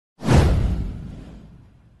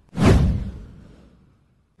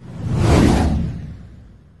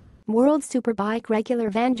World Superbike regular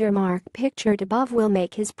Van der Mark pictured above will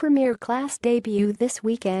make his Premier Class debut this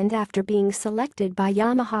weekend after being selected by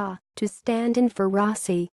Yamaha to stand in for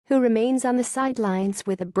Rossi, who remains on the sidelines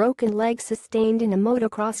with a broken leg sustained in a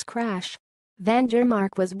motocross crash. Van der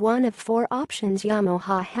Mark was one of 4 options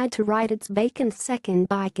Yamaha had to ride its vacant second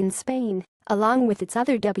bike in Spain, along with its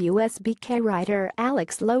other WSBK rider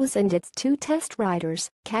Alex Lowes and its 2 test riders,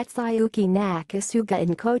 Katsuyuki Nakasuga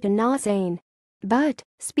and Kota Nazane. But,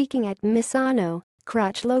 speaking at Misano,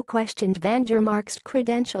 Crutchlow questioned Van der Mark's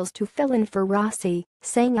credentials to fill in for Rossi,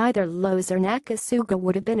 saying either Lowes or Nakasuga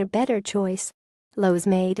would have been a better choice. Lowes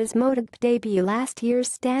made his MotoGP debut last year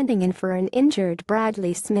standing in for an injured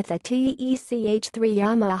Bradley Smith at TECH3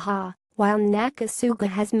 Yamaha, while Nakasuga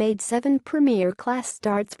has made 7 Premier Class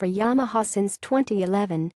starts for Yamaha since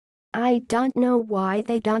 2011. "I don't know why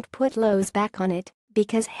they don't put Lowes back on it,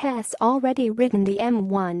 because he's already ridden the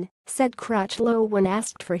M1, said Crutchlow when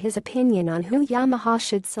asked for his opinion on who Yamaha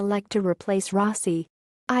should select to replace Rossi.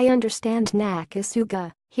 "I understand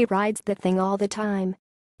Nakasuga, he rides the thing all the time.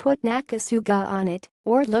 Put Nakasuga on it,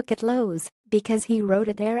 or look at Lowes, because he rode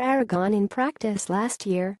at Aragon in practice last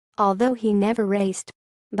year, although he never raced.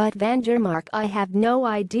 But Van der Mark, I have no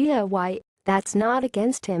idea why. That's not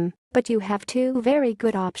against him, but you have 2 very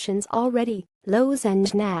good options already, Lowes and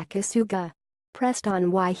Nakasuga." Pressed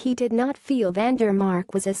on why he did not feel Van der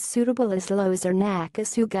Mark was as suitable as Lowes or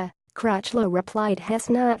Nakasuga, Crutchlow replied he's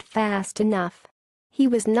not fast enough. He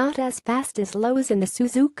was not as fast as Lowes in the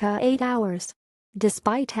Suzuka 8 hours.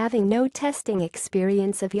 Despite having no testing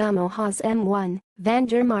experience of Yamaha's M1, Van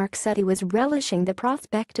der Mark said he was relishing the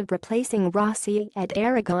prospect of replacing Rossi at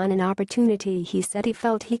Aragon, an opportunity he said he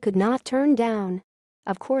felt he could not turn down.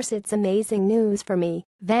 "Of course it's amazing news for me,"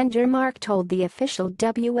 Van der Mark told the official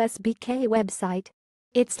WSBK website.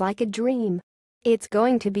 "It's like a dream. It's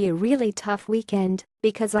going to be a really tough weekend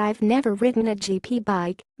because I've never ridden a GP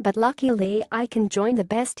bike, but luckily I can join the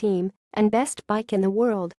best team and best bike in the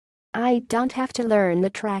world. I don't have to learn the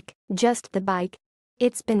track, just the bike.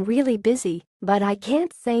 It's been really busy, but I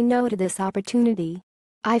can't say no to this opportunity.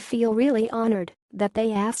 I feel really honored that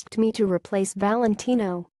they asked me to replace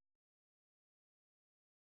Valentino."